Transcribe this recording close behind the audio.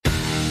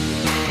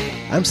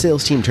I'm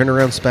sales team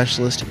turnaround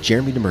specialist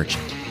Jeremy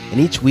DeMerchant, and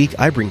each week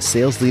I bring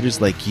sales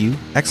leaders like you,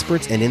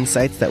 experts and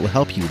insights that will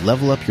help you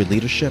level up your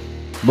leadership,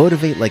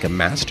 motivate like a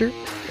master,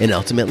 and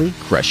ultimately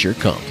crush your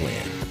comp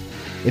plan.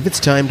 If it's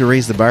time to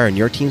raise the bar on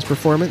your team's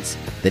performance,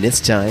 then it's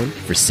time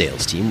for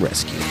Sales Team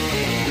Rescue.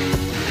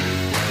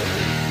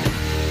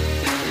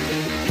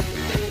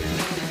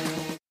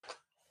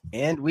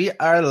 And we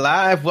are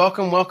live.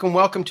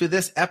 Welcome to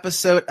this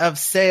episode of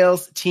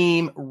Sales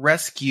Team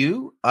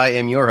Rescue. I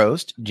am your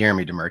host,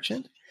 Jeremy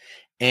DeMerchant.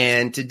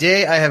 And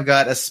today I have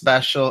got a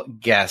special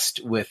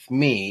guest with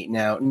me.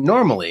 Now,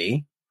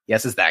 normally,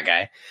 yes, it's that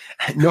guy.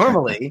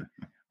 Normally,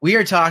 we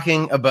are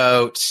talking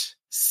about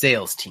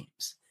sales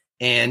teams.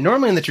 And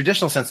normally in the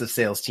traditional sense of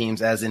sales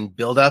teams, as in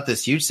build out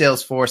this huge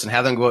sales force and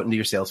have them go out and do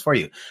your sales for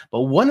you.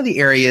 But one of the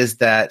areas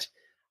that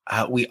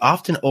we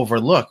often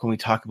overlook when we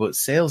talk about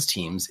sales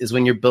teams is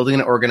when you're building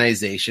an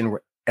organization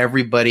where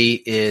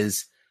everybody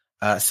is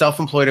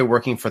self-employed or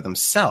working for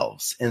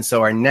themselves. And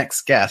so our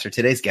next guest, or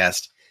today's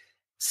guest,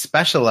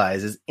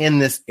 specializes in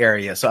this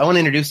area. So I want to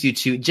introduce you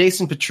to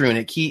Jason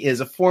Petrunik. He is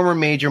a former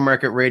major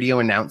market radio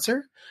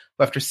announcer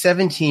who, after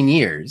 17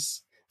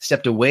 years,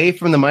 stepped away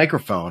from the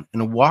microphone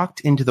and walked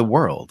into the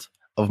world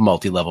of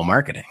multi-level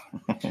marketing.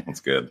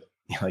 That's good.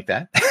 You like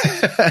that?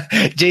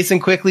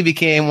 Jason quickly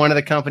became one of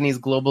the company's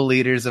global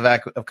leaders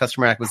of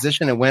customer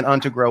acquisition and went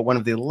on to grow one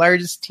of the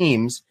largest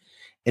teams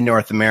in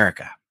North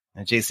America.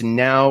 And Jason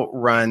now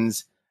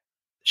runs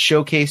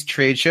showcase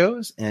trade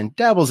shows and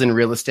dabbles in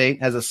real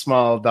estate, has a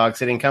small dog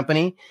sitting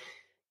company,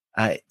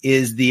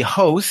 is the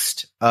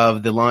host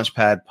of the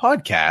Launchpad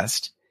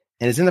podcast,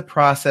 and is in the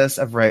process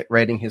of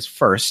writing his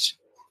first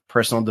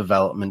personal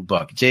development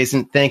book.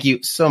 Jason, thank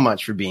you so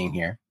much for being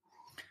here.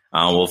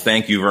 Well,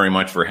 thank you very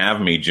much for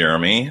having me,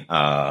 Jeremy.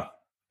 I'm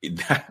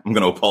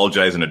going to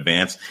apologize in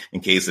advance in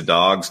case the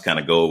dogs kind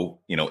of go,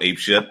 ape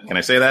shit. Can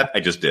I say that?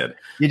 I just did.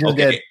 You just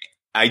did.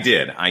 I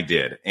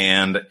did.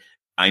 And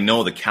I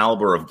know the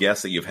caliber of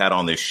guests that you've had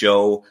on this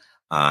show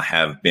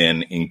have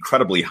been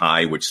incredibly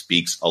high, which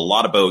speaks a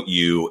lot about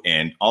you.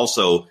 And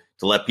also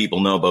to let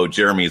people know about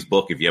Jeremy's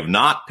book. If you have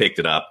not picked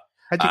it up,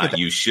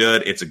 you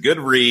should. It's a good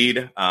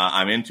read.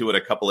 I'm into it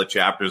a couple of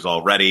chapters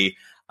already.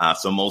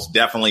 So most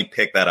definitely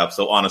pick that up.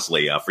 So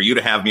honestly, for you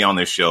to have me on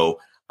this show,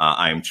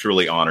 I am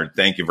truly honored.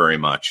 Thank you very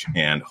much.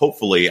 And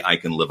hopefully I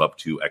can live up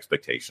to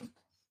expectation.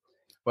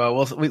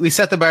 Well, we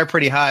set the bar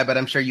pretty high, but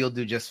I'm sure you'll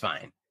do just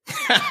fine.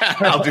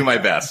 I'll do my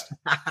best.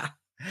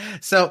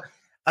 So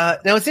now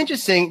it's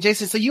interesting,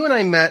 Jason. So you and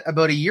I met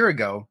about a year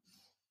ago,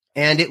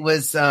 and it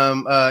was,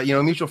 a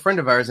mutual friend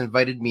of ours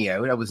invited me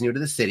out. I was new to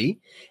the city,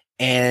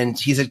 and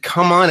he said,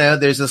 "Come on out.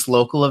 There's this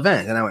local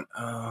event." And I went,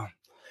 "Oh,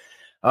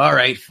 all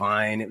right,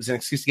 fine." It was an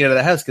excuse to get out of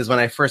the house because when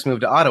I first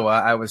moved to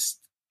Ottawa, I was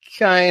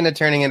kind of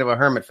turning into a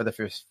hermit for the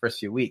first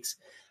few weeks.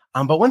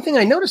 But one thing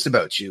I noticed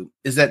about you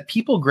is that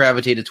people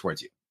gravitated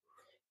towards you.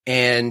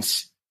 And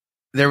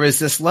there was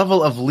this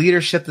level of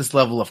leadership, this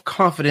level of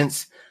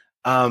confidence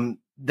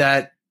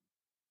that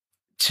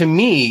to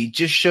me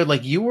just showed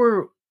like you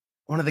were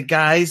one of the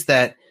guys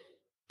that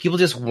people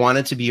just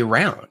wanted to be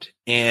around.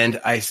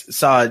 And I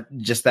saw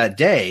just that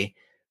day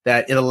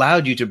that it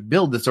allowed you to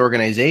build this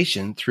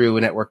organization through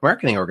a network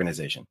marketing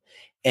organization.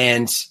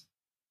 And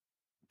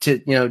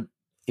to,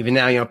 even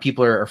now,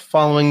 people are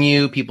following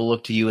you. People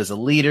look to you as a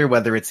leader,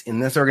 whether it's in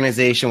this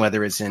organization,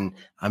 whether it's in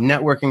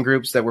networking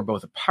groups that we're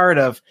both a part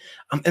of.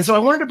 And so I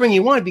wanted to bring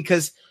you on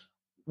because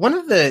one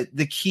of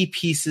the key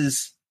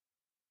pieces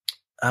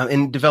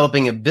in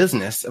developing a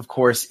business, of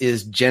course,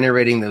 is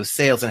generating those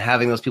sales and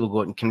having those people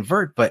go out and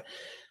convert. But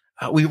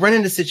we run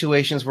into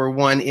situations where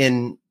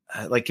in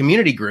like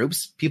community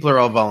groups, people are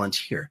all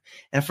volunteer.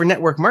 And for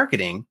network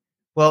marketing,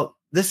 well,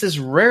 this is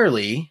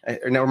rarely,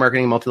 or network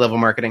marketing, multi-level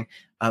marketing,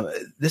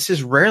 this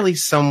is rarely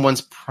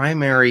someone's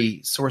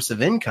primary source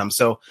of income.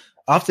 So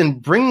often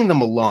bringing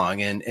them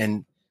along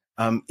and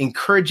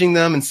encouraging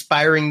them,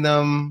 inspiring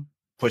them,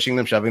 pushing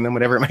them, shoving them,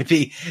 whatever it might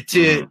be,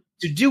 to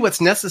do what's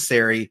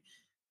necessary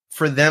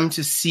for them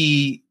to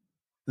see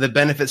the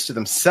benefits to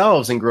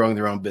themselves in growing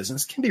their own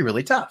business can be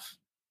really tough.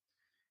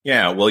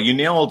 Yeah, well, you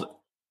nailed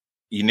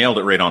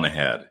it right on the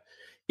head.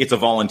 It's a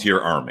volunteer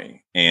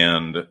army.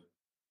 And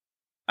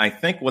I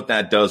think what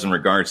that does in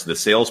regards to the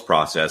sales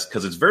process,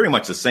 because it's very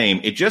much the same,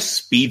 it just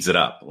speeds it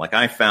up. Like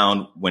I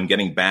found when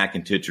getting back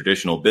into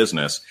traditional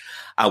business,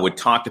 I would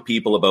talk to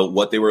people about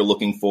what they were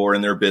looking for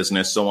in their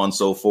business, so on and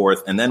so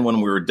forth. And then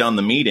when we were done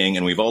the meeting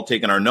and we've all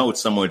taken our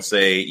notes, someone would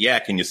say, "Yeah,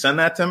 can you send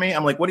that to me?"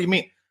 I'm like, "What do you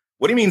mean?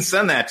 What do you mean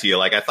send that to you?"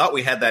 Like I thought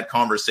we had that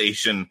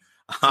conversation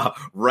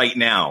right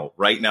now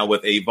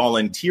with a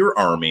volunteer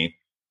army.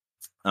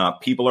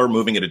 People are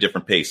moving at a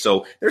different pace.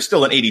 So there's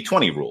still an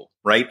 80-20 rule,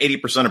 right?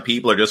 80% of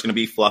people are just going to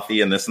be fluffy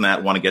and this and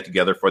that, want to get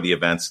together for the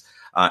events,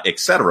 et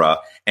cetera.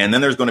 And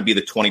then there's going to be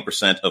the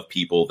 20% of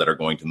people that are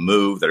going to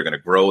move, that are going to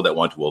grow, that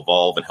want to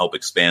evolve and help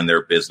expand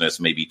their business,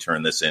 maybe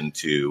turn this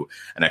into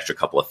an extra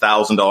couple of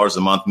 $1,000s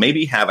a month,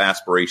 maybe have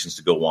aspirations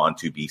to go on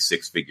to be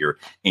six-figure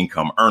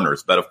income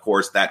earners. But of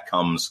course, that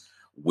comes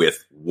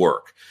with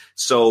work.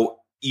 So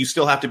you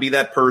still have to be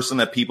that person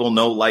that people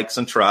know, likes,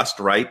 and trust,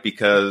 right?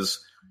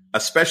 Because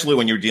especially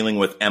when you're dealing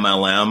with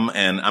MLM,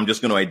 and I'm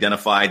just going to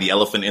identify the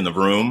elephant in the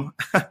room,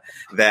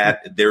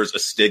 that there's a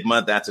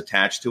stigma that's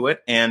attached to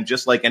it. And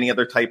just like any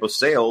other type of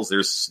sales,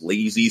 there's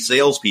sleazy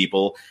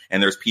salespeople,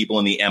 and there's people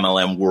in the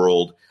MLM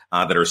world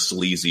that are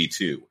sleazy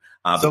too.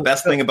 The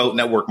best thing about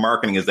network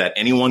marketing is that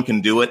anyone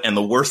can do it. And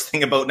the worst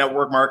thing about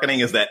network marketing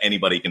is that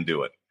anybody can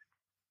do it.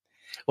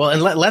 Well,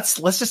 and let's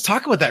just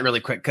talk about that really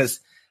quick, because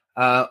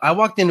I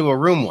walked into a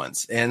room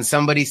once and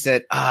somebody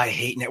said, I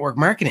hate network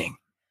marketing.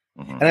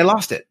 Mm-hmm. And I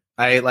lost it.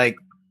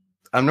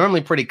 I'm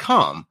normally pretty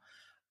calm.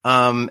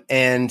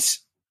 And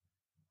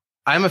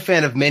I'm a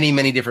fan of many,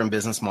 many different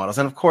business models.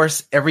 And of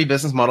course, every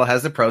business model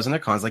has the pros and the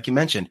cons, like you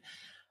mentioned.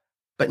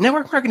 But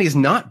network marketing is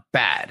not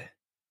bad.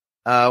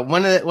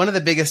 One of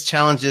the biggest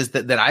challenges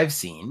that I've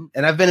seen,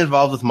 and I've been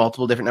involved with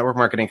multiple different network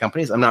marketing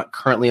companies. I'm not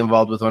currently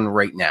involved with one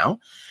right now.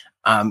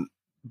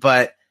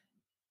 But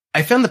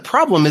I found the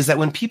problem is that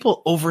when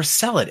people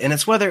oversell it, and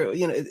it's whether,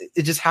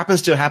 it just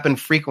happens to happen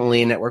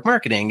frequently in network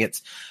marketing.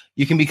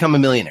 You can become a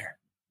millionaire,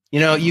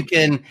 you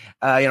can,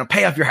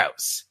 pay off your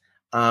house.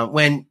 But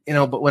when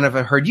I've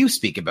heard you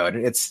speak about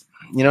it, it's,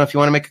 if you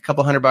want to make a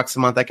couple $100 a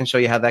month, I can show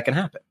you how that can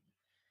happen.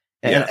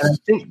 And I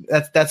think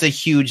that's a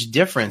huge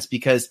difference,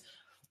 because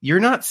you're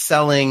not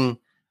selling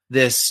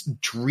this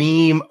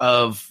dream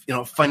of,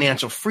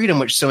 financial freedom,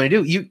 which so many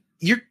do.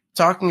 You're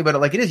talking about it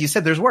like it is. You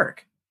said there's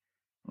work.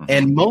 Mm-hmm.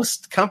 And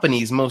most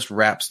companies, most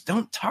reps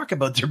don't talk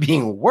about there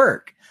being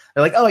work.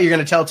 They're like, oh, you're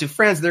going to tell two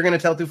friends. They're going to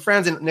tell two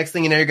friends. And next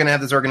thing you know, you're going to have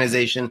this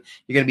organization.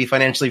 You're going to be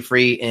financially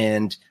free,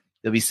 and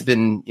you'll be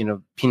sipping,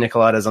 pina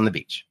coladas on the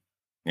beach.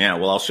 Yeah.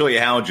 Well, I'll show you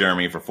how,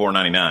 Jeremy, for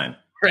 $4.99.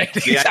 Right.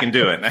 See, exactly. I can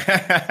do it.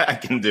 I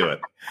can do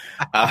it.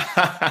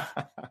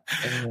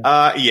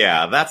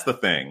 Yeah, that's the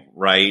thing,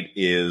 right?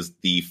 Is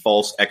the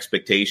false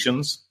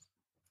expectations.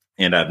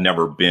 And I've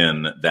never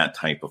been that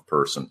type of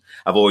person.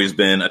 I've always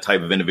been a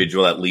type of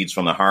individual that leads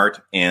from the heart.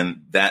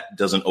 And that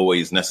doesn't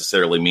always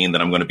necessarily mean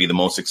that I'm going to be the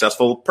most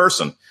successful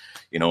person.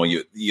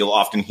 You'll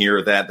often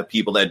hear that the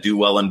people that do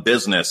well in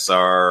business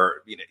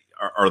are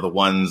the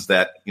ones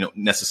that,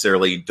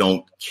 necessarily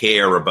don't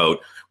care about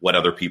what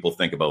other people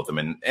think about them.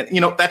 And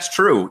that's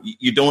true.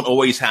 You don't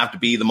always have to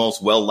be the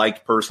most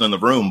well-liked person in the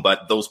room,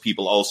 but those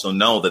people also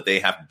know that they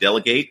have to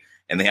delegate.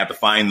 And they have to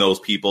find those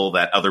people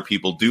that other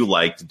people do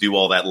like to do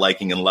all that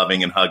liking and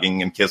loving and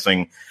hugging and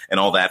kissing and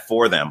all that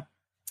for them.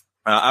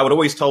 I would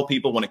always tell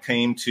people when it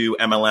came to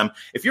MLM,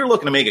 if you're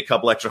looking to make a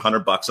couple extra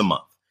 $100 a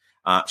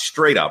month,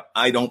 straight up,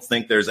 I don't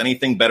think there's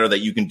anything better that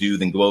you can do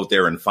than go out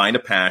there and find a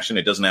passion.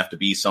 It doesn't have to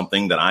be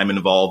something that I'm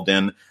involved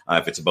in.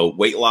 If it's about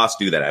weight loss,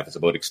 do that. If it's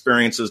about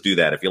experiences, do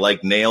that. If you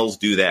like nails,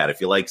 do that. If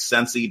you like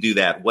Scentsy, do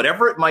that.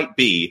 Whatever it might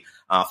be,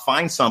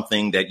 find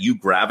something that you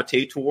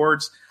gravitate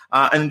towards.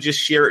 And just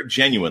share it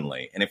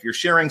genuinely. And if you're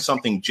sharing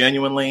something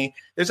genuinely,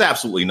 there's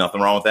absolutely nothing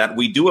wrong with that.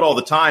 We do it all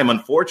the time.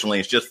 Unfortunately,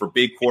 it's just for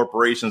big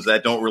corporations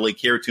that don't really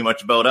care too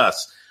much about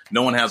us.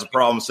 No one has a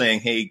problem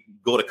saying, hey,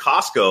 go to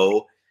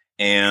Costco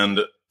and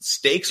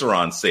steaks are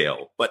on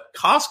sale. But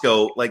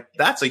Costco,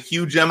 that's a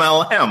huge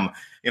MLM.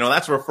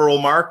 That's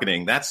referral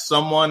marketing. That's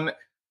someone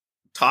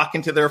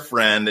talking to their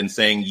friend and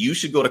saying, you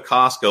should go to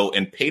Costco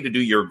and pay to do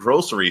your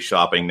grocery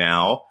shopping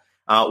now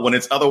when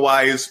it's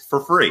otherwise for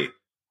free.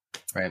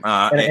 Right.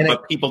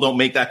 But people don't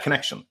make that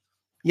connection.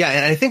 Yeah.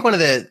 And I think one of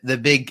the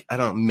big,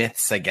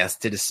 myths, I guess,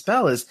 to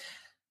dispel is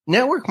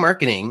network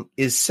marketing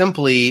is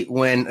simply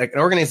when an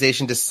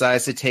organization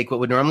decides to take what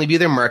would normally be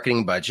their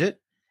marketing budget,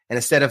 and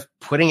instead of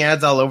putting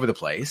ads all over the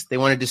place, they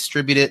want to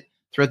distribute it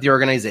throughout the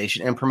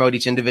organization and promote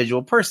each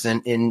individual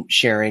person in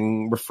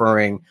sharing,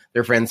 referring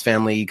their friends,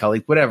 family,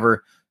 colleague,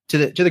 whatever, to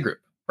the group.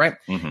 Right.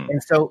 Mm-hmm.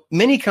 And so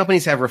many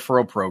companies have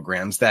referral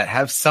programs that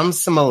have some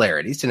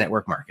similarities to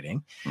network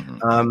marketing.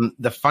 Mm-hmm.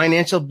 The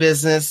financial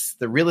business,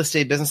 the real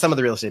estate business, some of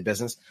the real estate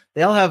business,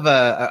 they all have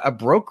a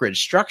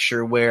brokerage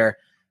structure where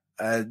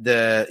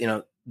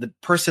the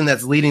person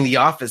that's leading the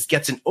office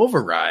gets an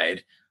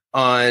override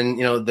on,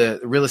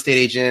 the real estate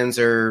agents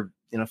or,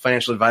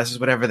 financial advisors,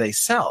 whatever they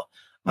sell,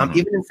 mm-hmm.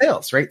 even in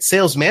sales, right?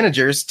 Sales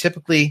managers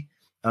typically,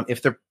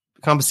 if their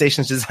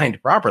compensation is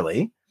designed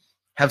properly,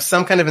 have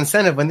some kind of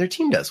incentive when their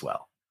team does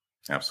well.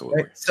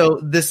 Absolutely. Right? So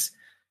this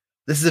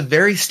is a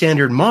very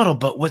standard model,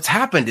 but what's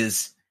happened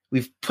is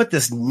we've put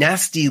this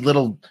nasty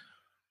little,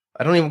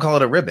 I don't even call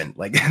it a ribbon,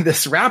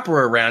 this wrapper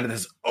around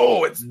this.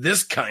 Oh, it's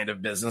this kind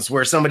of business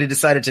where somebody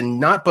decided to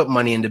not put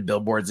money into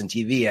billboards and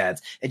TV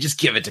ads and just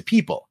give it to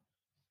people.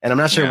 And I'm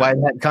not sure why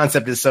that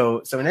concept is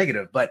so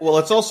negative, but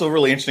it's also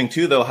really interesting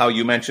too, though, how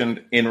you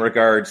mentioned in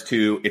regards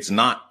to it's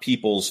not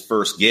people's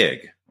first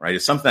gig, right?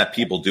 It's something that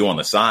people do on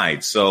the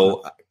side.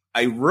 So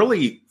I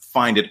really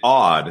find it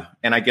odd.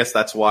 And I guess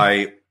that's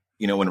why,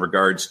 in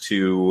regards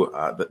to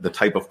the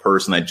type of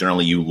person that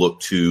generally you look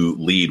to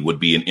lead would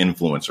be an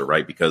influencer,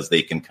 right? Because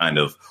they can kind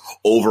of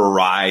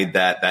override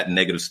that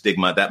negative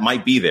stigma that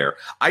might be there.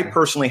 I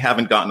personally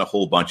haven't gotten a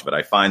whole bunch of it.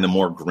 I find the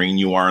more green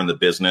you are in the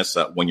business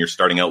when you're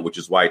starting out, which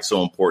is why it's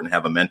so important to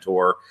have a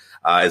mentor,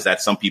 is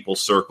that some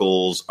people's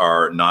circles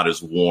are not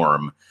as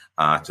warm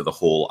to the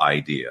whole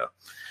idea.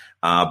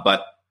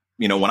 But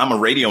when I'm a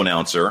radio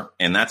announcer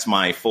and that's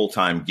my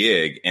full-time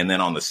gig, and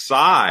then on the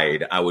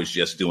side, I was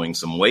just doing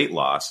some weight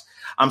loss,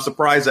 I'm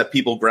surprised that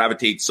people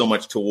gravitate so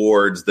much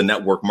towards the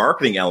network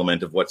marketing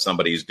element of what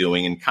somebody's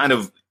doing and kind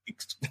of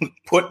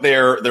put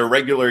their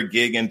regular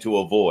gig into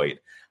a void.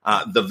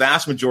 The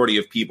vast majority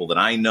of people that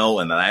I know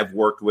and that I've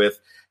worked with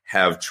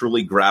have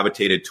truly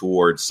gravitated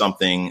towards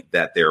something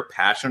that they're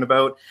passionate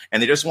about,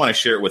 and they just want to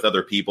share it with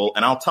other people.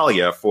 And I'll tell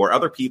you, for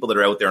other people that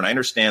are out there, and I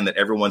understand that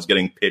everyone's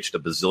getting pitched a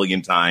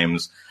bazillion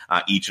times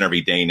each and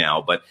every day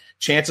now, but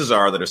chances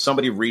are that if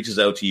somebody reaches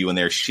out to you and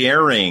they're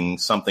sharing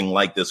something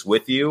like this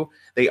with you,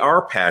 they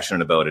are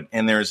passionate about it.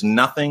 And there's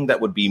nothing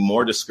that would be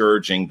more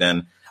discouraging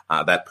than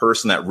that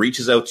person that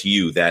reaches out to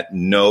you that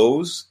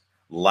knows,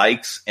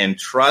 likes, and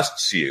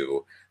trusts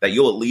you, that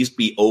you'll at least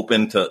be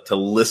open to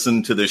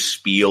listen to their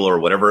spiel or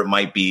whatever it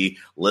might be,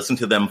 listen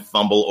to them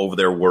fumble over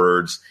their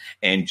words,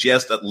 and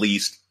just at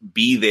least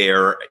be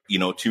there,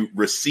 to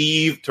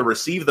receive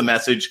the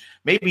message,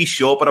 maybe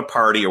show up at a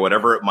party or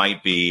whatever it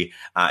might be,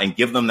 and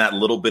give them that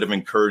little bit of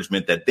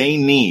encouragement that they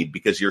need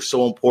because you're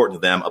so important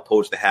to them,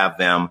 opposed to have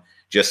them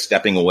just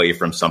stepping away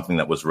from something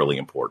that was really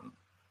important.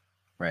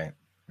 Right.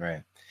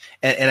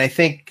 And I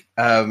think,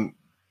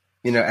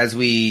 as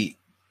we,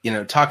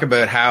 talk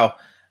about how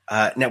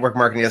network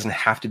marketing doesn't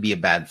have to be a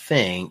bad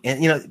thing.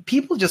 And,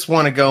 people just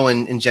want to go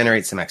and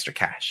generate some extra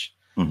cash.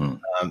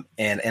 Mm-hmm.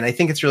 And I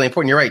think it's really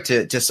important. You're right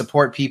to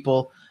support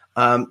people.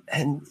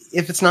 And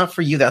if it's not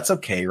for you, that's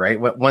okay. Right.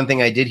 One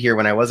thing I did hear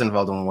when I was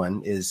involved in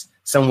one is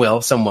some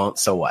will, some won't.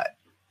 So what?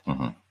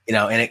 Mm-hmm.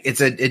 And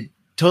it's a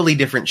totally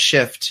different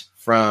shift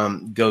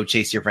from go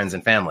chase your friends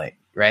and family.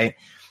 Right.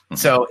 Mm-hmm.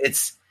 So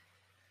it's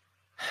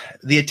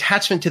the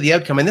attachment to the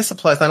outcome. And this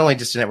applies not only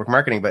just to network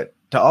marketing, but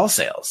to all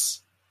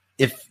sales.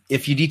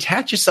 If you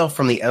detach yourself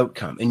from the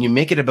outcome and you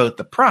make it about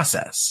the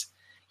process,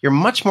 you're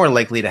much more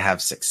likely to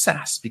have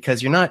success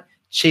because you're not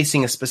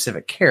chasing a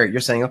specific carrot. You're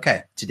saying,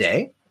 okay,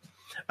 today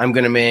I'm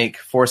going to make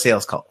 4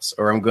 sales calls,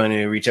 or I'm going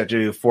to reach out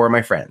to 4 of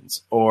my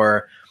friends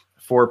or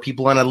 4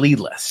 people on a lead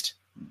list.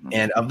 Mm-hmm.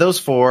 And of those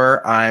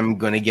 4, I'm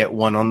going to get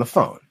 1 on the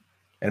phone.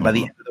 And by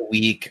the end of the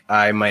week,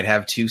 I might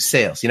have 2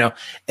 sales, and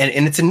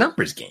it's a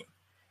numbers game.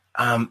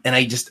 And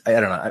I don't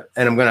know,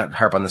 and I'm going to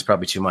harp on this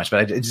probably too much,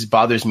 but it just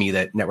bothers me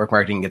that network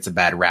marketing gets a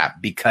bad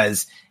rap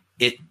because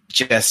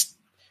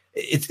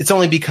it's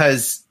only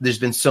because there's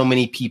been so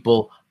many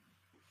people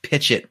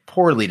pitch it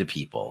poorly to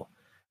people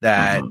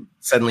that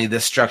suddenly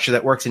this structure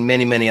that works in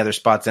many, many other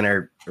spots in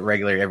our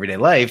regular everyday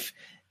life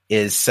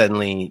is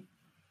suddenly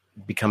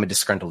become a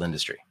disgruntled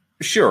industry.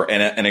 Sure.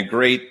 And a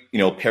great,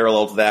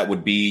 parallel to that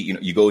would be,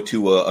 you go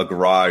to a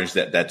garage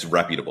that's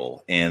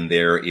reputable and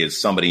there is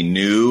somebody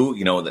new,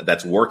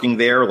 that's working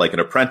there like an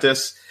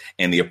apprentice,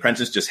 and the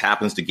apprentice just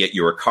happens to get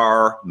you a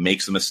car,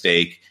 makes a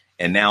mistake,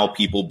 and now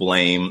people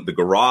blame the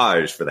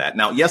garage for that.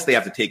 Now, yes, they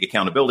have to take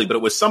accountability, but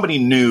it was somebody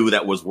new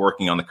that was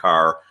working on the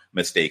car.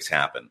 Mistakes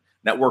happen.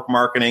 Network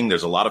marketing,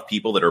 there's a lot of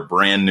people that are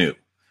brand new.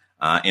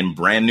 And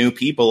brand new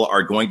people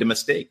are going to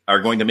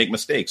make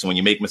mistakes. And when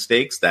you make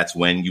mistakes, that's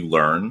when you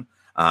learn.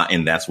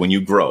 And that's when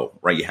you grow,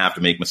 right? You have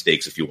to make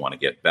mistakes if you want to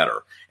get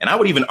better. And I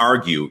would even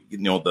argue,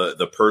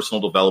 the personal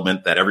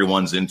development that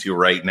everyone's into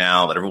right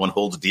now, that everyone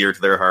holds dear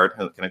to their heart.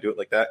 Can I do it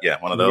like that? Yeah,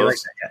 one of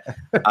those.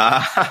 Like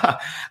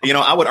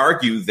I would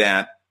argue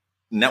that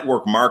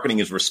network marketing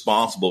is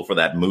responsible for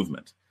that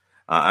movement.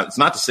 It's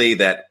not to say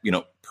that,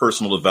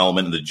 personal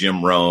development and the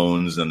Jim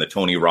Rohns and the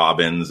Tony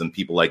Robbins and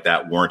people like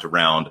that weren't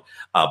around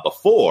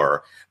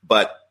before,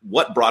 but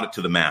what brought it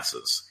to the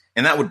masses?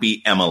 And that would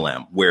be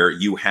MLM, where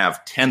you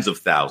have tens of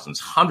thousands,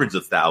 hundreds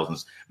of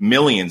thousands,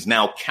 millions,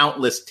 now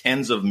countless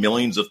tens of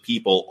millions of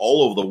people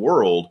all over the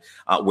world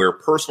where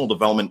personal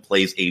development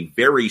plays a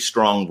very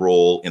strong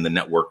role in the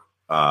network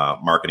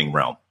marketing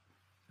realm.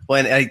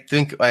 Well, and I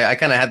think I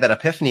kind of had that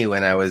epiphany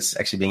when I was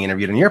actually being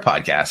interviewed on your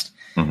podcast,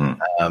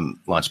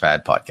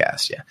 Launchpad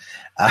podcast. Yeah.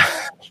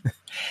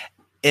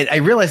 I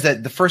realized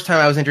that the first time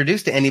I was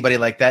introduced to anybody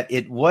like that,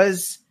 it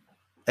was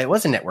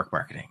in network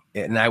marketing.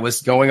 And I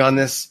was going on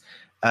this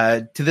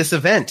to this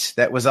event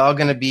that was all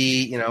going to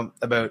be,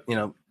 about,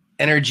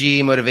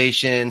 energy,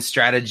 motivation,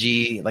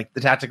 strategy, like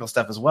the tactical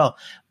stuff as well.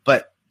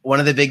 But one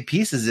of the big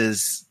pieces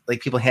is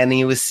like people handing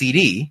you a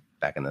CD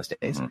back in those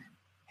days,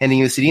 handing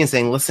you a CD and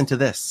saying, listen to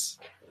this.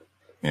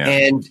 Yeah.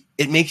 And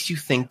it makes you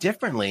think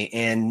differently.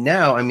 And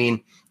now, I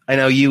mean, I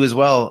know you as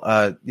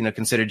well,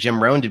 consider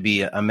Jim Rohn to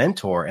be a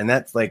mentor. And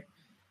that's like,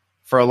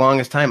 for a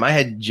longest time, I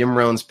had Jim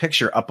Rohn's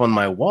picture up on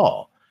my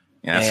wall.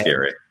 Yeah, that's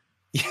scary.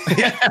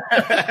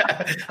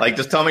 Like,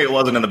 just tell me it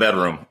wasn't in the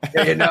bedroom.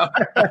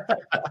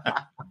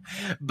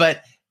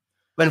 But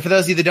for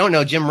those of you that don't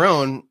know, Jim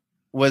Rohn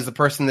was the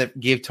person that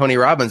gave Tony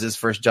Robbins his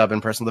first job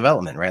in personal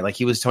development, right? Like,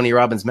 he was Tony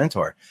Robbins'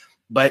 mentor.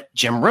 But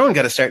Jim Rohn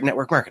got to start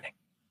network marketing.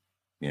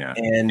 Yeah.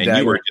 And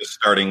you were just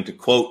starting to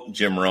quote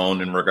Jim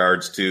Rohn in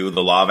regards to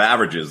the law of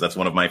averages. That's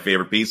one of my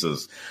favorite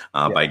pieces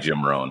by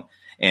Jim Rohn.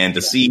 And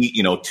to see,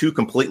 two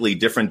completely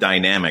different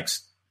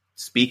dynamics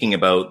speaking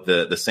about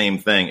the same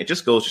thing. It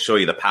just goes to show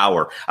you the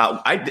power.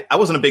 I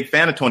wasn't a big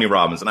fan of Tony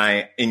Robbins,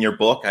 and in your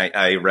book,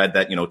 I read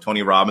that,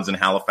 Tony Robbins in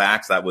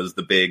Halifax, that was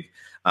the big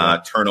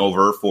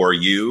turnover for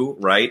you,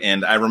 right?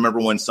 And I remember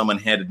when someone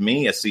handed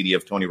me a CD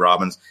of Tony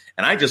Robbins,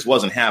 and I just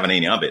wasn't having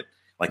any of it.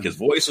 Like, his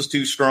voice was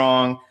too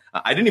strong.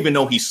 I didn't even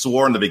know he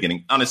swore in the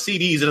beginning. On his CDs,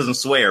 he doesn't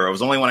swear. It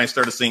was only when I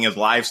started seeing his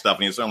live stuff,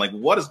 and he was like,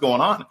 what is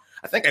going on?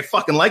 I think I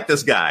fucking like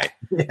this guy.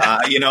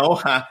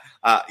 Yeah.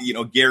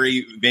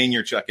 Gary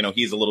Vaynerchuk,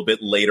 he's a little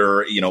bit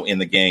later, in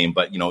the game,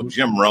 but,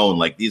 Jim Rohn,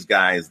 like, these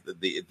guys,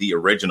 the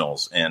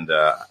originals. And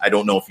I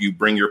don't know if you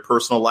bring your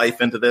personal life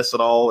into this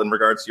at all in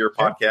regards to your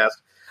podcast.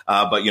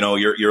 But,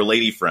 your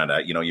lady friend,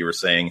 you were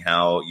saying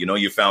how,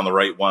 you found the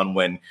right one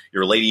when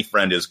your lady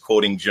friend is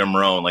quoting Jim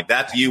Rohn. Like,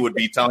 that to you would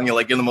be telling you,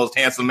 like, you're the most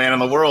handsome man in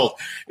the world.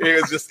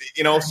 It was just,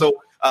 so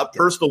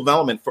personal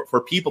development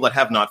for people that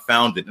have not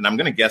found it. And I'm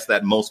going to guess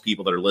that most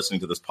people that are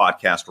listening to this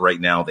podcast right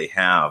now, they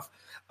have.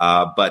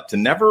 But to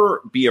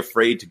never be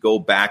afraid to go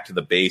back to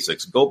the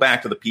basics, go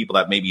back to the people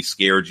that maybe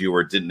scared you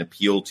or didn't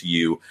appeal to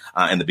you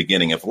in the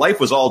beginning. If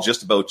life was all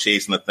just about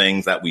chasing the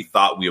things that we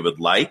thought we would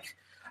like,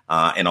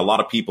 and a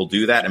lot of people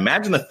do that,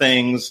 imagine the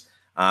things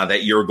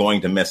that you're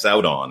going to miss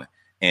out on.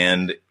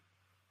 And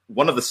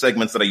one of the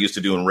segments that I used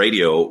to do in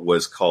radio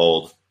was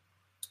called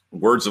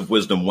Words of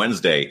Wisdom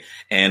Wednesday.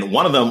 And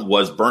one of them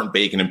was burnt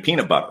bacon and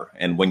peanut butter.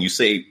 And when you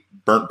say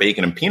burnt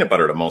bacon and peanut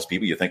butter to most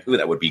people, you think, ooh,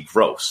 that would be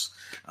gross.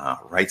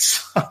 Right.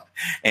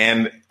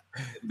 And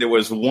there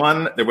was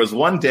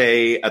one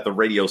day at the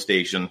radio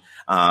station,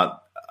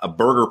 a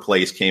burger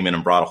place came in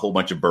and brought a whole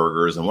bunch of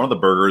burgers. And one of the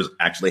burgers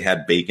actually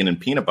had bacon and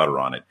peanut butter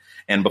on it.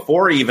 And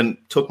before I even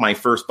took my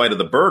first bite of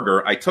the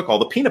burger, I took all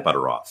the peanut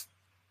butter off.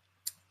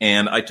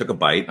 And I took a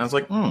bite and I was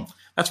like,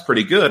 that's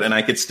pretty good. And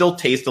I could still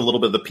taste a little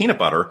bit of the peanut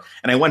butter.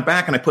 And I went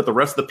back and I put the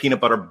rest of the peanut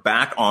butter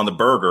back on the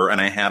burger. And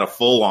I had a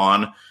full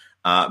on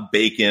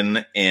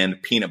bacon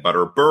and peanut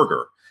butter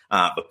burger.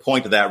 The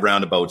point of that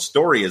roundabout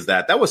story is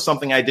that was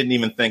something I didn't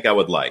even think I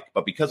would like.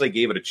 But because I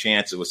gave it a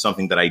chance, it was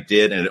something that I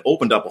did, and it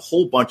opened up a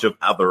whole bunch of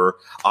other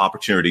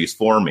opportunities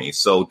for me.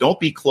 So don't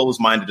be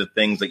closed-minded to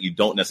things that you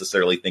don't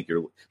necessarily think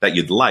that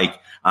you'd like.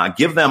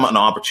 Give them an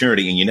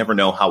opportunity, and you never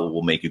know how it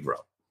will make you grow.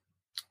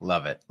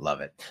 Love it.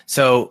 Love it.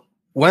 So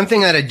one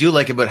thing that I do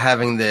like about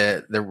having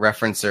the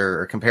reference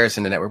or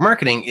comparison to network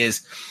marketing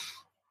is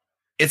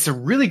it's a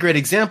really great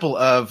example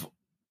of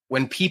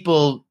when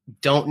people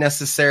don't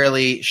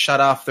necessarily shut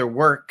off their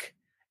work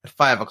at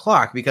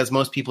 5:00, because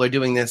most people are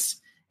doing this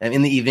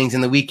in the evenings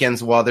and the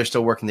weekends while they're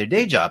still working their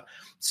day job.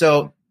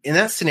 So in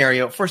that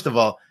scenario, first of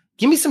all,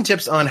 give me some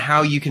tips on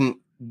how you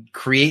can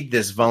create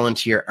this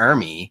volunteer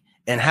army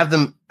and have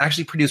them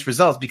actually produce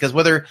results, because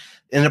and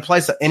it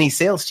applies to any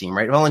sales team,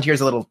 right? Volunteers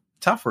are a little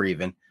tougher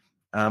even,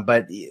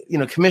 but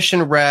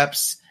commission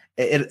reps,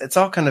 it's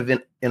all kind of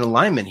in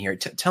alignment here.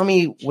 Tell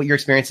me what your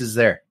experience is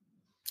there.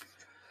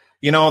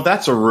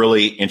 That's a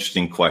really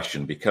interesting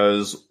question,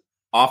 because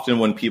often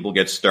when people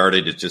get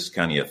started, it's just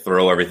kind of you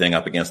throw everything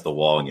up against the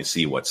wall and you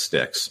see what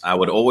sticks. I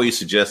would always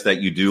suggest that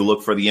you do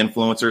look for the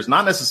influencers,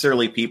 not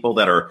necessarily people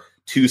that are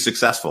too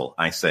successful.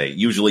 I say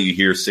usually you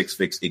hear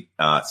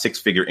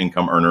six-figure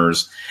income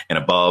earners and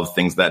above,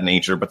 things of that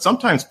nature. But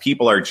sometimes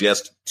people are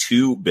just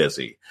too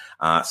busy.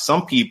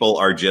 Some people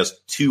are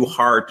just too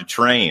hard to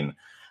train.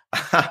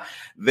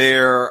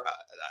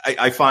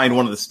 I find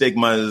one of the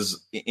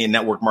stigmas in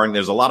network marketing,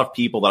 there's a lot of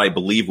people that I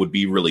believe would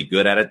be really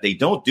good at it. They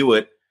don't do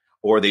it,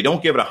 or they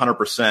don't give it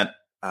 100%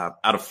 out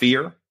of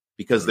fear,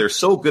 because they're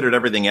so good at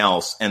everything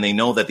else. And they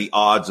know that the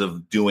odds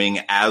of doing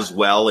as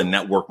well in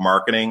network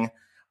marketing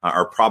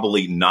are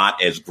probably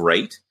not as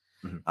great.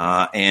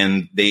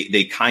 And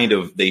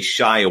they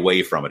shy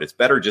away from it. It's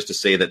better just to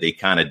say that they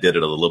kind of did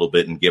it a little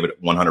bit and give it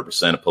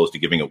 100% opposed to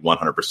giving it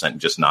 100% and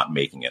just not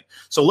making it.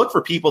 So look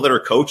for people that are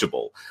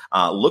coachable.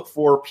 Look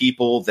for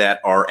people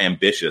that are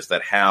ambitious,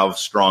 that have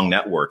strong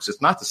networks.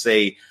 It's not to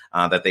say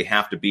that they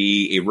have to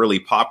be a really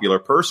popular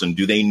person.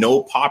 Do they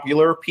know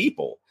popular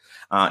people?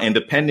 And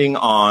depending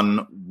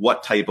on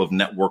what type of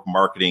network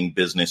marketing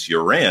business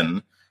you're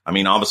in, I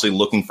mean, obviously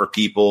looking for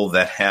people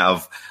that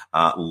have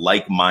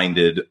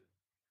like-minded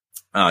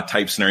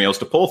type scenarios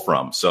to pull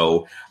from.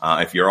 So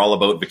if you're all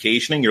about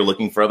vacationing, you're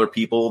looking for other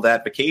people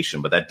that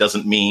vacation, but that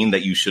doesn't mean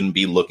that you shouldn't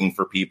be looking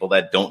for people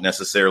that don't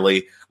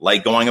necessarily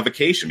like going on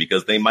vacation,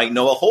 because they might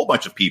know a whole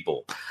bunch of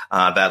people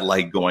that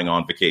like going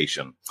on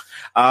vacation.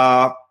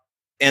 And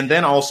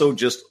then also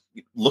just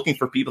looking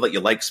for people that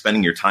you like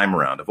spending your time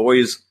around. I've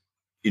always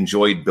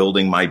enjoyed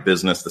building my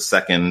business the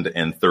second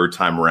and third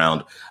time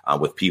around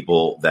with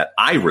people that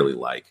I really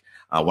like.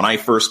 When I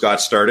first got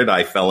started,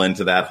 I fell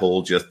into that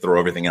whole just throw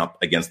everything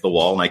up against the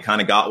wall, and I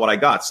kind of got what I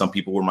got. Some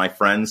people were my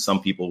friends,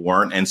 some people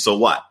weren't, and so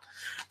what?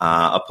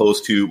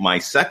 Opposed to my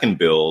second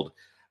build,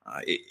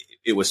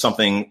 it was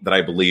something that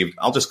I believed,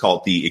 I'll just call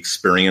it the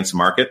experience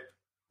market.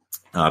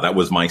 That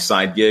was my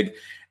side gig,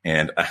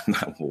 and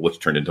which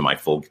turned into my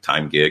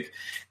full-time gig.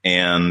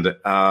 And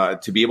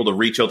to be able to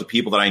reach out to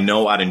people that I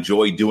know I'd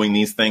enjoy doing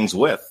these things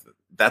with.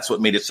 that's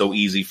what made it so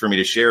easy for me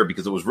to share,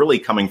 because it was really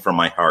coming from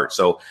my heart.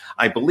 So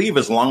I believe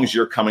as long as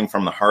you're coming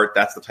from the heart,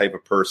 that's the type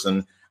of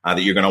person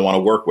that you're going to want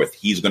to work with.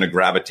 He's going to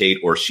gravitate,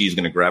 or she's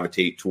going to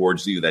gravitate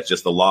towards you. That's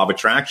just the law of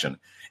attraction.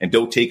 And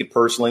don't take it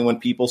personally when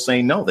people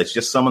say no. That's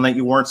just someone that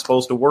you weren't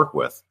supposed to work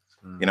with.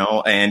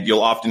 And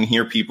you'll often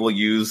hear people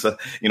use,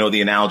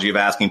 the analogy of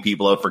asking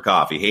people out for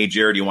coffee. Hey,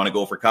 Jared, do you want to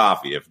go for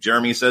coffee? If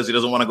Jeremy says he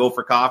doesn't want to go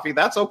for coffee,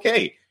 that's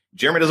okay.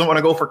 Jeremy doesn't want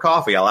to go for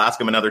coffee. I'll ask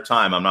him another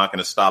time. I'm not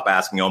going to stop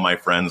asking all my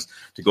friends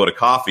to go to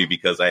coffee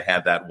because I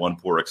had that one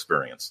poor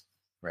experience.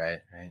 Right.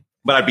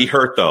 But I'd be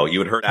hurt, though. You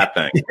would hurt that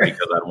thing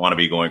because I'd want to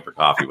be going for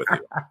coffee with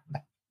you.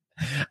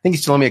 I think you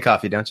still owe me a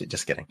coffee, don't you?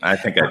 Just kidding. I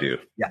think I do.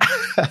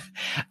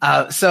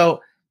 Yeah.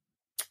 So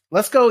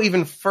let's go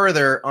even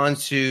further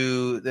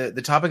onto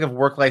the topic of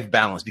work-life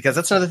balance, because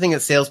that's another thing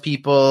that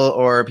salespeople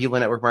or people in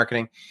network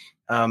marketing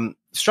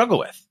struggle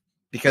with,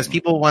 because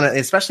people want to,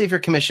 especially if you're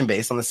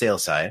commission-based on the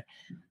sales side,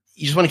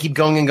 you just want to keep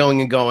going and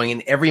going and going.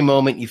 And every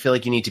moment you feel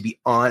like you need to be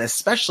on,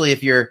 especially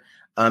if you're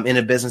in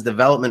a business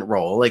development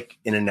role, like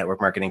in a network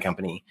marketing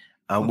company,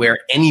 where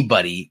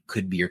anybody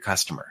could be your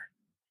customer.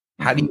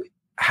 How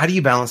do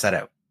you balance that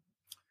out?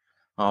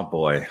 Oh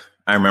boy.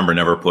 I remember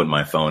never putting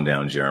my phone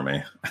down,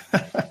 Jeremy.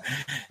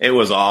 It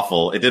was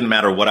awful. It didn't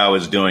matter what I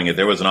was doing. If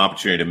there was an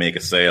opportunity to make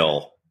a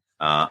sale,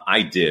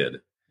 I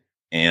did.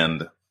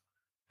 And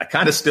I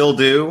kind of still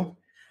do.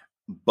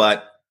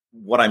 But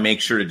what I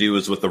make sure to do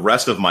is with the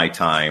rest of my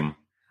time,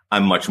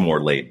 I'm much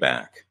more laid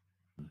back.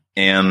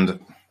 And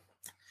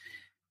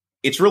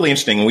it's really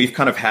interesting. We've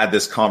kind of had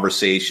this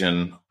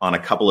conversation on a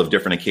couple of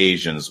different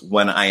occasions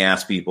when I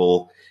ask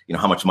people,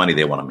 how much money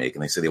they want to make.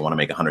 And they say they want to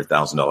make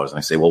 $100,000. And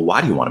I say, well,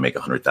 why do you want to make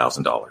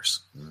 $100,000?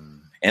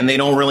 And they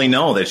don't really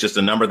know. That's just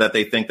a number that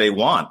they think they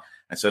want.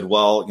 I said,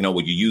 well,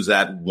 would you use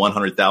that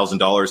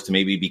 $100,000 to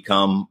maybe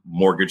become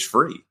mortgage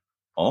free?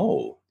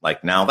 Oh,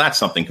 like now that's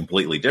something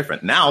completely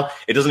different. Now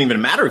it doesn't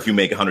even matter if you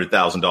make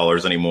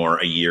 $100,000 anymore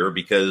a year,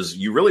 because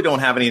you really don't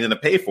have anything to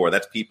pay for.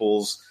 That's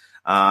people's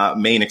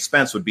main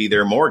expense would be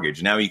their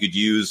mortgage. Now you could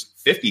use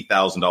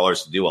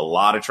 $50,000 to do a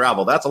lot of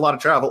travel. That's a lot of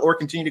travel. Or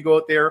continue to go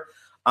out there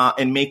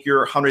and make your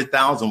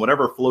 100,000,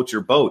 whatever floats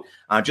your boat.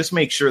 Just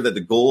make sure that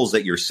the goals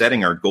that you're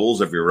setting are goals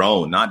of your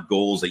own, not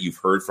goals that you've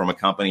heard from a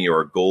company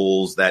or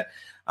goals that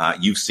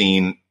you've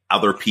seen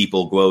other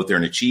people go out there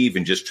and achieve,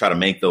 and just try to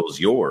make those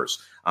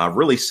yours.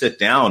 Really sit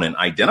down and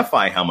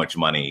identify how much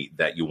money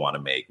that you want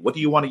to make. What do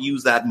you want to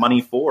use that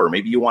money for?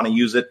 Maybe you want to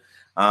use it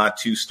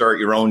to start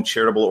your own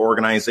charitable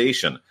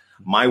organization.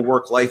 My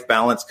work-life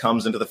balance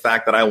comes into the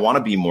fact that I want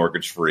to be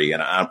mortgage-free,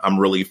 and I'm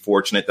really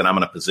fortunate that I'm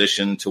in a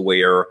position to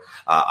where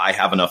I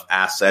have enough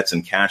assets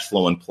and cash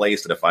flow in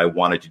place that if I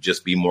wanted to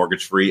just be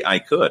mortgage-free, I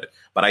could.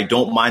 But I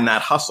don't mind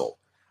that hustle.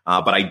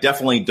 But I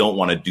definitely don't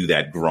want to do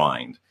that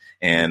grind.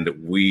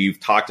 And we've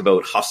talked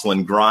about hustle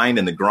and grind,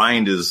 and the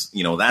grind is,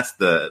 that's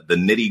the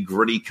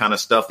nitty-gritty kind of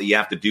stuff that you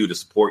have to do to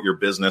support your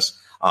business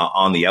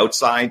on the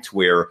outside, to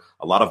where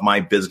a lot of my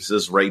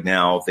businesses right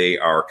now,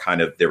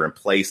 they're in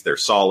place, they're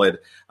solid,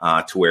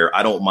 to where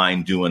I don't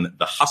mind doing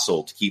the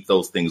hustle to keep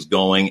those things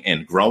going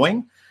and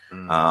growing.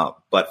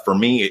 But for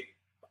me,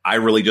 I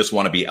really just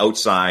want to be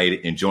outside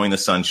enjoying the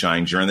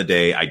sunshine during the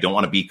day. I don't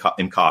want to be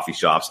in coffee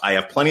shops. I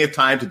have plenty of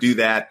time to do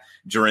that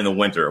during the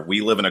winter.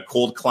 We live in a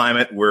cold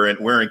climate. We're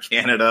in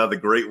Canada, the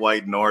Great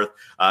White North.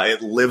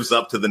 It lives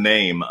up to the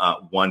name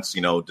once,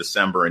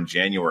 December and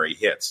January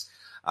hits.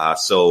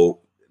 So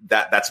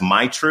that's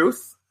my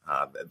truth.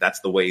 That's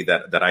the way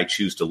that I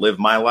choose to live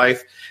my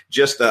life.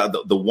 Just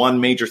the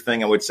one major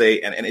thing I would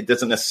say, and it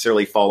doesn't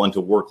necessarily fall into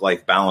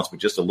work-life balance,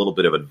 but just a little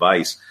bit of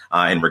advice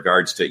in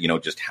regards to,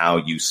 just how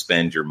you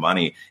spend your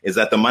money, is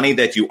that the money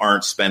that you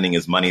aren't spending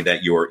is money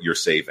that you're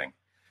saving.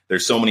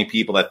 There's so many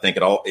people that think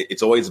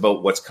it's always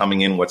about what's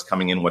coming in, what's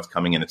coming in, what's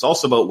coming in. It's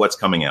also about what's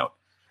coming out.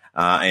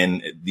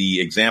 And the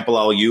example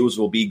I'll use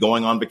will be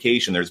going on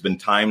vacation. There's been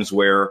times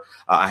where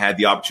I had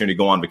the opportunity to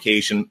go on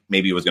vacation.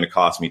 Maybe it was going to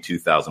cost me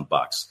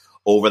 $2,000.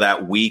 Over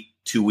that week,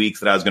 2 weeks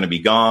that I was going to be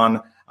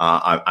gone,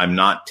 I'm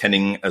not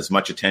tending as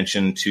much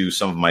attention to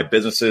some of my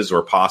businesses,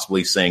 or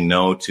possibly saying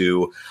no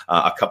to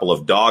a couple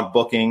of dog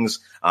bookings,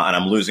 and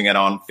I'm losing it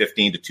on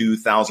 $1,500 to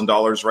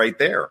 $2,000 right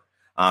there.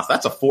 So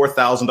that's a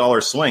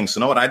 $4,000 swing. So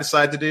know what I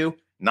decided to do?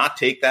 Not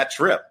take that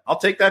trip. I'll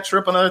take that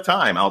trip another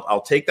time.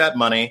 I'll take that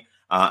money,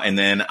 and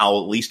then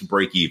I'll at least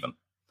break even.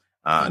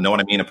 Know what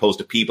I mean? Opposed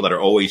to people that are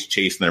always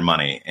chasing their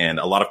money. And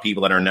a lot of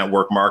people that are in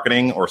network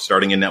marketing or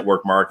starting in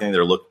network marketing,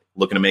 they're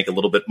looking to make a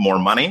little bit more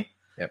money.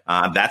 Yep.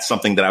 That's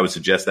something that I would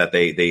suggest that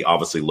they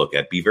obviously look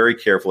at. Be very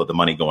careful of the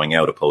money going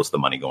out opposed to the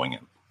money going in.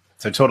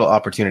 So total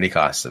opportunity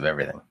costs of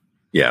everything.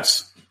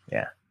 Yes.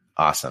 Yeah.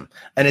 Awesome.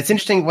 And it's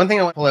interesting. One thing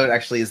I want to pull out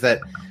actually is that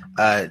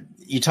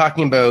you're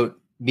talking about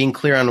being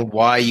clear on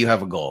why you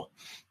have a goal.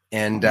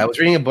 And I was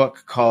reading a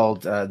book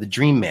called The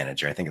Dream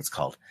Manager, I think it's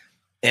called.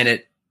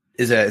 And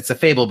it's a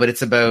fable, but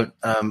it's about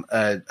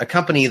a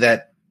company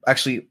that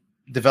actually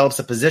develops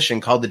a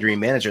position called the Dream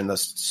Manager. And the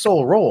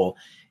sole role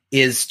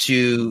is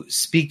to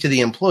speak to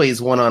the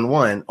employees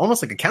one-on-one,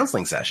 almost like a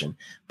counseling session,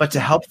 but to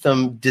help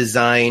them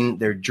design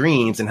their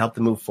dreams and help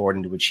them move forward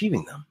into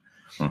achieving them.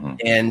 Mm-hmm.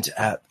 And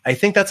I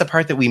think that's a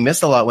part that we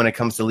miss a lot when it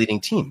comes to leading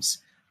teams,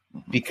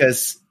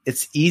 because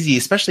it's easy,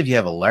 especially if you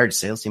have a large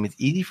sales team, it's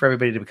easy for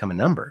everybody to become a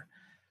number.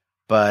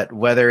 But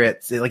whether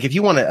it's like, if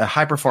you want a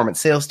high performance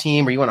sales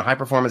team or you want a high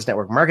performance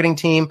network marketing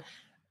team,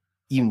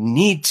 you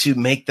need to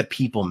make the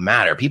people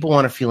matter. People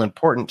want to feel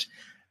important.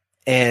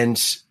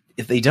 And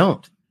if they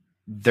don't,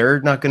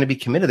 they're not going to be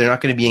committed. They're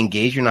not going to be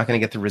engaged. You're not going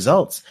to get the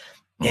results.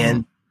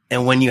 Mm-hmm.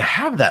 And when you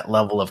have that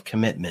level of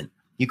commitment,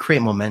 you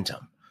create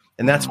momentum.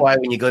 And that's why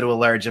when you go to a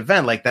large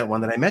event like that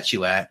one that I met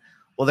you at,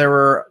 well, there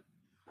were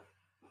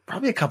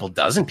probably a couple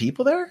dozen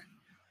people there.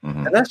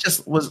 Mm-hmm. And that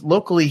just was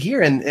locally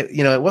here. And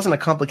it wasn't a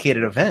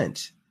complicated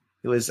event.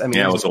 It was, it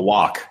was a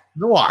walk.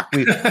 The walk.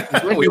 We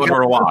went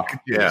for a walk.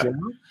 Yeah.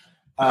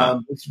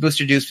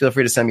 Booster Juice, feel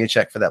free to send me a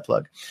check for that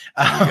plug.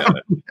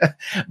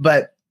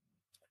 But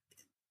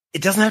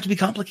it doesn't have to be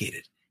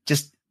complicated.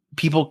 Just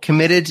people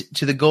committed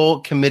to the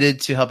goal,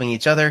 committed to helping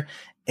each other.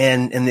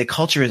 And the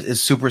culture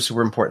is super,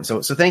 super important.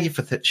 So thank you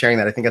for sharing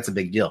that. I think that's a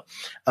big deal.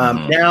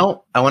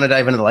 Now I want to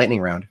dive into the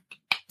lightning round.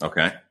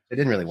 Okay. I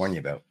didn't really warn you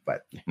about,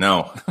 but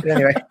no.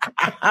 Anyway.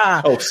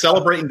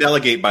 Celebrate and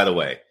delegate, by the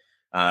way.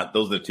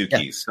 Those are the two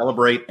keys.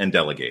 Celebrate and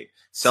delegate.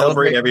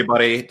 Celebrate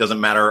everybody.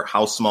 Doesn't matter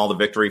how small the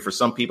victory. For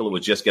some people, it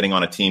was just getting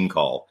on a team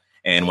call.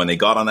 And when they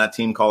got on that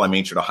team call, I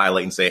made sure to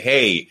highlight and say,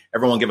 hey,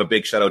 everyone give a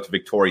big shout out to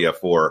Victoria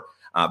for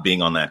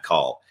being on that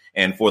call.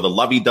 And for the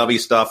lovey-dovey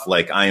stuff,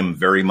 like I am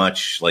very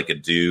much like a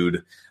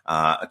dude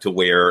to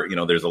where,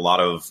 there's a lot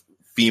of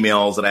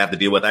females that I have to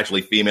deal with.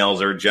 Actually,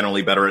 females are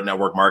generally better at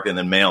network marketing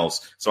than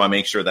males. So I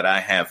make sure that I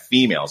have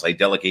females. I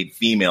delegate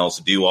females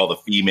to do all the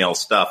female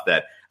stuff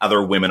that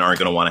other women aren't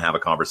going to want to have a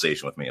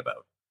conversation with me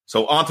about.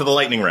 So on to the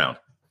lightning round.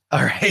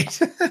 All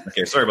right.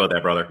 Okay. Sorry about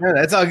that, brother. No,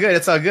 that's all good.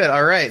 It's all good.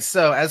 All right.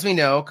 So as we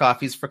know,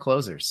 coffee's for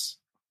closers.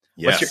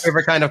 Yes. What's your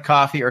favorite kind of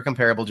coffee or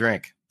comparable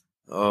drink?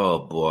 Oh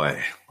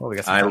boy. Well,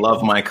 I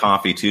love my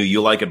coffee too.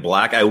 You like it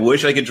black. I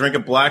wish I could drink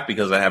it black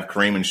because I have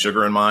cream and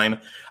sugar in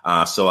mine.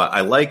 So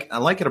I like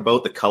it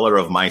about the color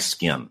of my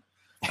skin.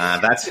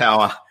 That's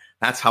how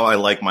I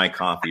like my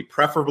coffee.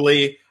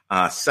 Preferably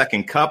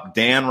second cup.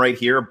 Dan right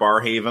here,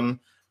 Barhaven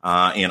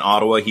in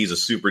Ottawa. He's a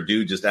super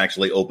dude. Just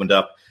actually opened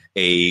up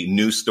a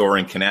new store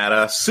in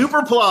Canada.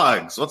 Super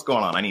plugs. What's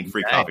going on? I need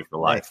free coffee for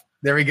life.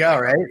 There we go.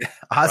 Right.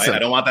 Awesome. Right? I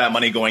don't want that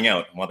money going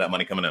out. I want that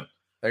money coming in.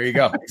 There you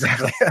go.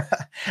 Exactly.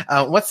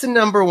 What's the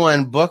number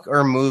one book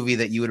or movie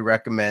that you would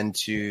recommend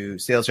to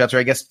sales reps, or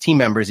I guess team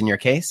members in your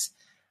case,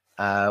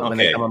 when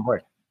they come on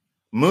board?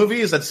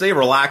 Movies that say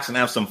relax and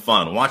have some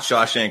fun. Watch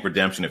Shawshank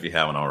Redemption if you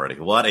haven't already.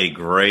 What a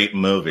great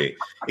movie.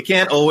 It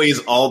can't always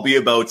all be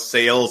about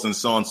sales and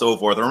so on and so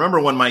forth. I remember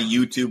when my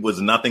YouTube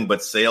was nothing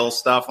but sales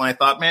stuff, and I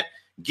thought, man,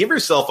 give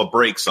yourself a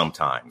break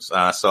sometimes.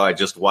 So I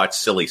just watch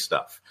silly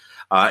stuff.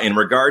 In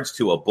regards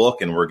to a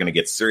book, and we're going to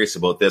get serious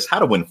about this, How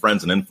to Win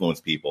Friends and Influence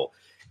People.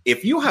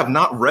 If you have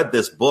not read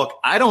this book,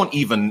 I don't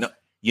even know.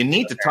 You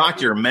need to talk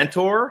to your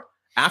mentor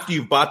after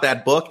you've bought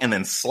that book and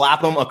then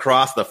slap them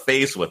across the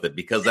face with it,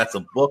 because that's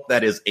a book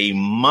that is a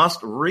must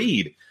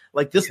read.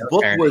 Like, this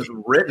book was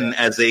written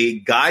as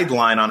a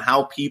guideline on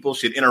how people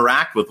should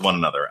interact with one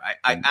another.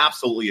 I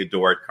absolutely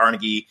adore it.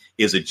 Carnegie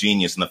is a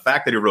genius. And the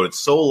fact that he wrote it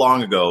so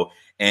long ago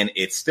and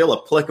it's still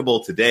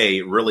applicable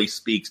today really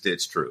speaks to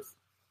its truth.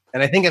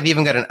 And I think I've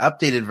even got an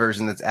updated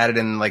version that's added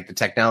in like the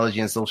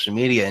technology and social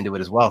media into it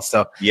as well.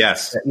 So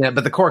yes,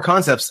 but the core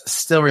concepts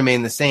still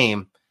remain the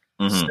same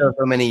still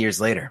so many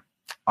years later.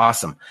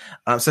 Awesome.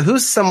 So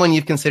who's someone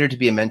you've considered to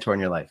be a mentor in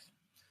your life?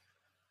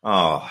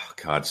 Oh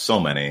God, so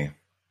many.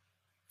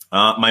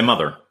 My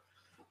mother.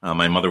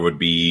 My mother would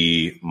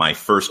be my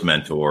first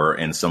mentor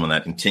and someone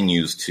that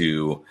continues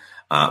to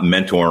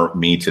mentor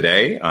me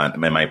today.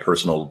 My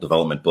personal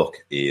development book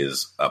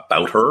is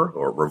about her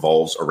or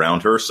revolves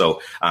around her.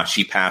 So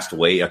she passed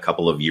away a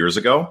couple of years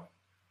ago.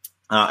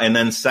 And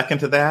then second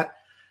to that,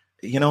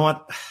 you know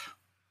what?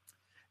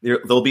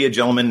 There'll be a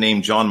gentleman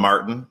named John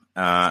Martin.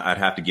 I'd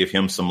have to give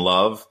him some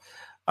love.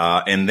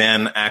 And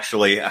then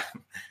actually,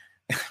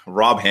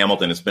 Rob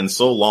Hamilton. It's been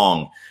so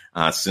long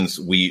since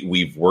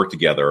we've worked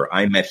together.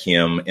 I met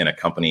him in a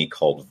company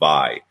called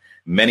Vi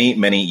many,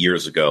 many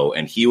years ago.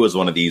 And he was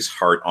one of these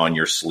heart on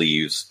your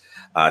sleeves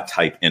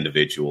type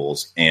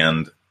individuals.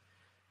 And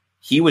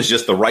he was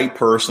just the right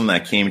person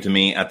that came to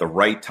me at the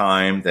right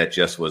time, that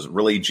just was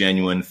really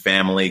genuine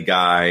family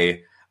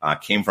guy,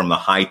 came from the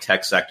high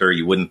tech sector.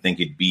 You wouldn't think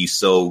he'd be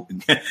so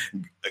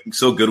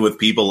good with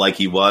people like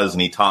he was.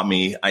 And he taught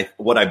me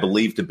what I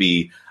believe to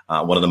be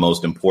one of the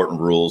most important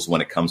rules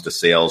when it comes to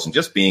sales and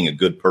just being a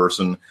good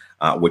person,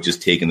 which is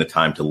taking the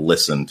time to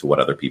listen to what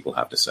other people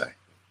have to say.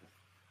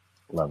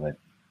 Love it.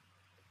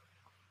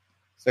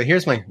 So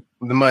here's my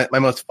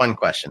most fun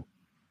question.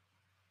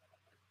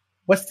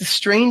 What's the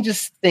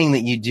strangest thing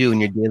that you do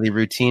in your daily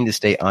routine to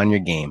stay on your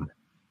game?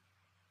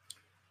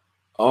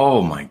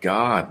 Oh my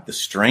God. The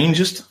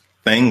strangest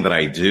thing that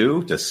I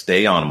do to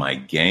stay on my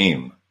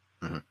game.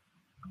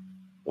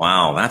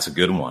 Wow, that's a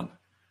good one.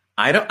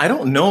 I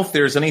don't know if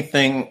there's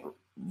anything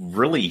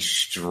really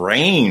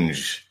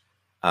strange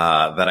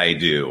that I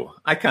do.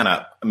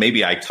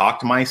 Maybe I talk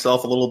to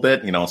myself a little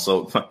bit,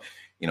 so,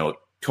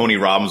 Tony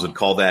Robbins would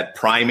call that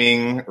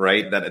priming,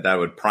 right? That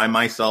would prime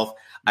myself.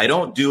 I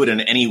don't do it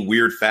in any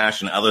weird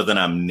fashion other than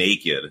I'm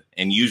naked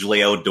and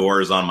usually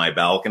outdoors on my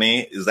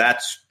balcony. Is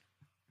that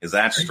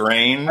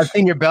strange? I've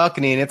seen your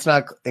balcony and it's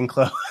not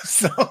enclosed.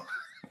 So.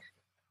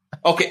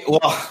 Okay,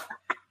 well,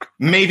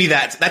 maybe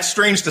that's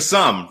strange to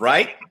some,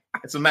 right?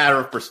 It's a matter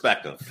of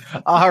perspective.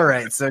 All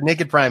right, so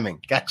naked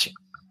priming. Gotcha.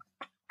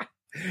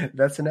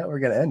 That's the note we're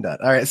going to end on.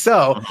 All right,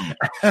 so.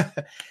 Jason,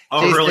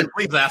 really?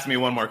 Please ask me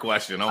one more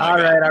question. Oh my all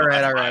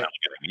God. right.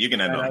 You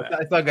can end on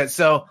that. It's all good.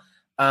 So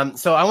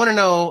I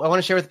want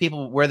to share with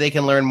people where they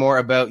can learn more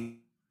about. I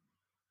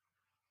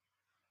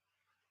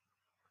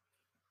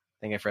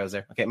think I froze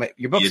there. Okay,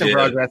 your book's in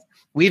progress.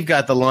 We've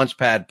got the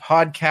Launchpad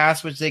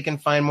podcast, which they can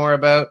find more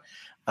about.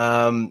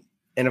 And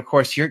of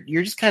course, you're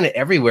just kind of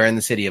everywhere in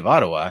the city of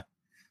Ottawa.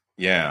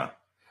 Yeah.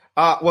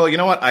 Well, you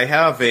know what? I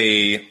have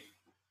a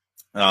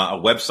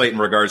website in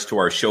regards to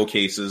our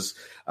showcases.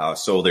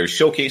 So there's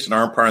Showcase in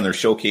Armpire and there's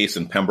Showcase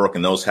in Pembroke,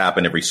 and those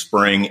happen every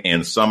spring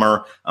and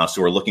summer.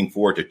 So we're looking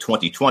forward to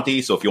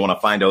 2020. So if you want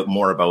to find out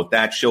more about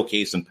that,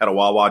 Showcase in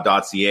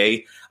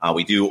Petawawa.ca.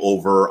 We do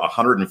over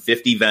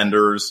 150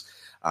 vendors.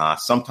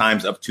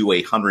 Sometimes up to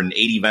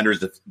 180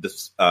 vendors,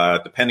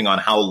 depending on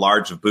how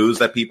large of booths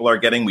that people are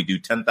getting. We do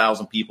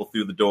 10,000 people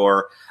through the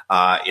door.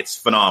 It's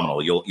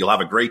phenomenal. You'll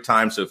have a great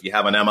time. So if you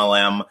have an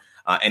MLM,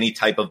 any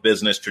type of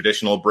business,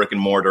 traditional brick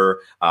and mortar,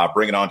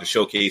 bring it on to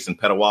Showcase in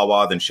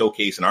Petawawa, then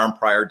Showcase in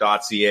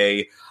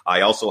Armpire.ca.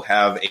 I also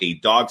have a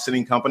dog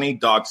sitting company,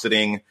 Dog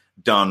Sitting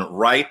Done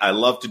Right. I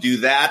love to do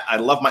that.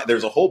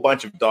 There's a whole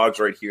bunch of dogs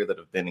right here that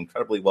have been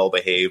incredibly well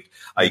behaved.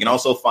 You can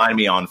also find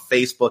me on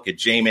Facebook at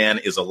J-Man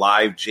is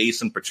Alive,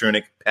 Jason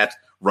Petrunik, Pet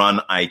Run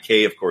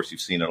IK. Of course,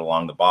 you've seen it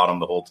along the bottom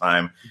the whole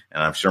time.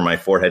 And I'm sure my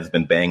forehead's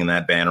been banging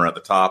that banner at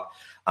the top.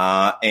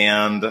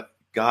 And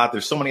God,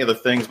 there's so many other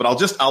things, but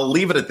I'll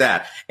leave it at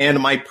that. And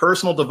my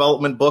personal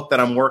development book that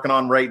I'm working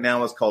on right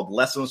now is called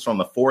Lessons from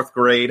the Fourth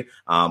Grade.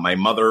 My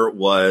mother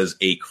was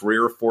a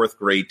career fourth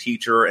grade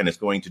teacher, and it's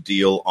going to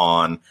deal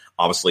on,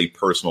 obviously,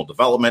 personal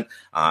development.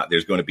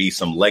 There's going to be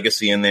some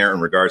legacy in there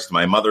in regards to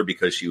my mother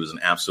because she was an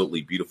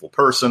absolutely beautiful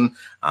person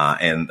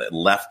and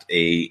left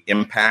a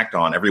impact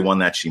on everyone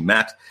that she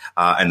met.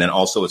 And then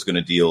also it's going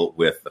to deal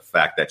with the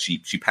fact that she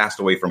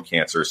passed away from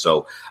cancer.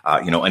 So,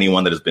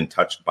 anyone that has been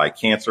touched by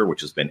cancer,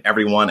 which has been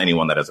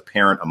anyone that has a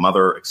parent, a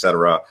mother,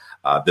 etc.,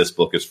 this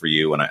book is for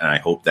you, and I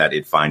hope that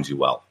it finds you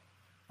well.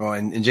 Well,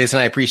 and Jason,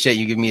 I appreciate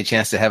you giving me a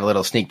chance to have a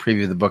little sneak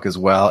preview of the book as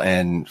well.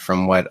 And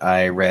from what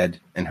I read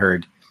and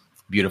heard,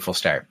 beautiful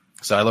start.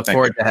 So I look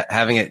forward to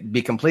having it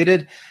be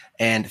completed.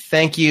 And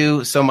thank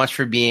you so much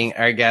for being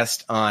our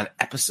guest on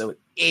episode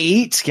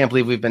 8. Can't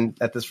believe we've been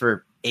at this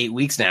for 8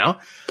 weeks now.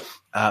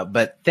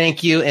 But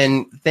thank you.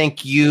 And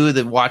thank you,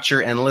 the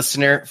watcher and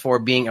listener, for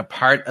being a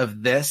part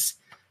of this.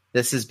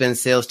 This has been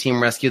Sales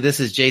Team Rescue. This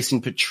is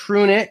Jason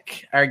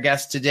Petrunik, our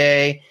guest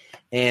today.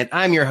 And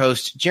I'm your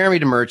host, Jeremy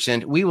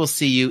DeMerchant. We will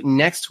see you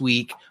next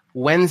week,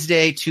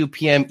 Wednesday, 2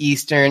 p.m.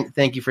 Eastern.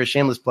 Thank you for a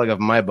shameless plug of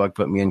my book,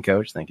 Put Me in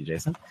Coach. Thank you,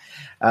 Jason.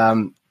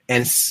 And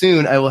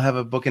soon I will have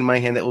a book in my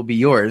hand that will be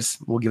yours.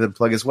 We'll give it a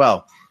plug as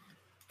well.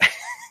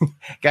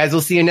 Guys, we'll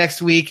see you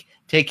next week.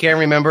 Take care. And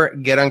remember,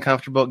 get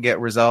uncomfortable,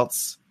 get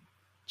results.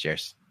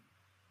 Cheers.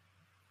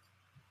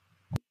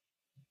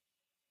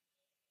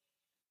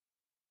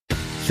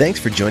 Thanks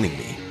for joining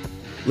me.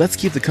 Let's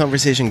keep the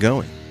conversation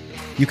going.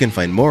 You can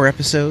find more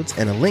episodes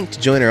and a link to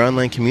join our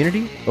online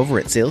community over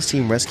at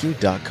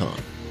salesteamrescue.com.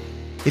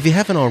 If you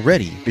haven't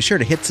already, be sure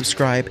to hit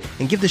subscribe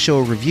and give the show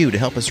a review to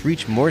help us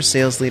reach more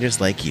sales leaders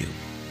like you.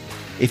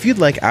 If you'd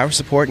like our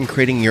support in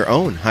creating your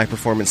own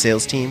high-performance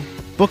sales team,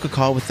 book a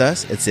call with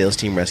us at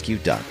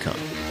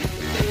salesteamrescue.com.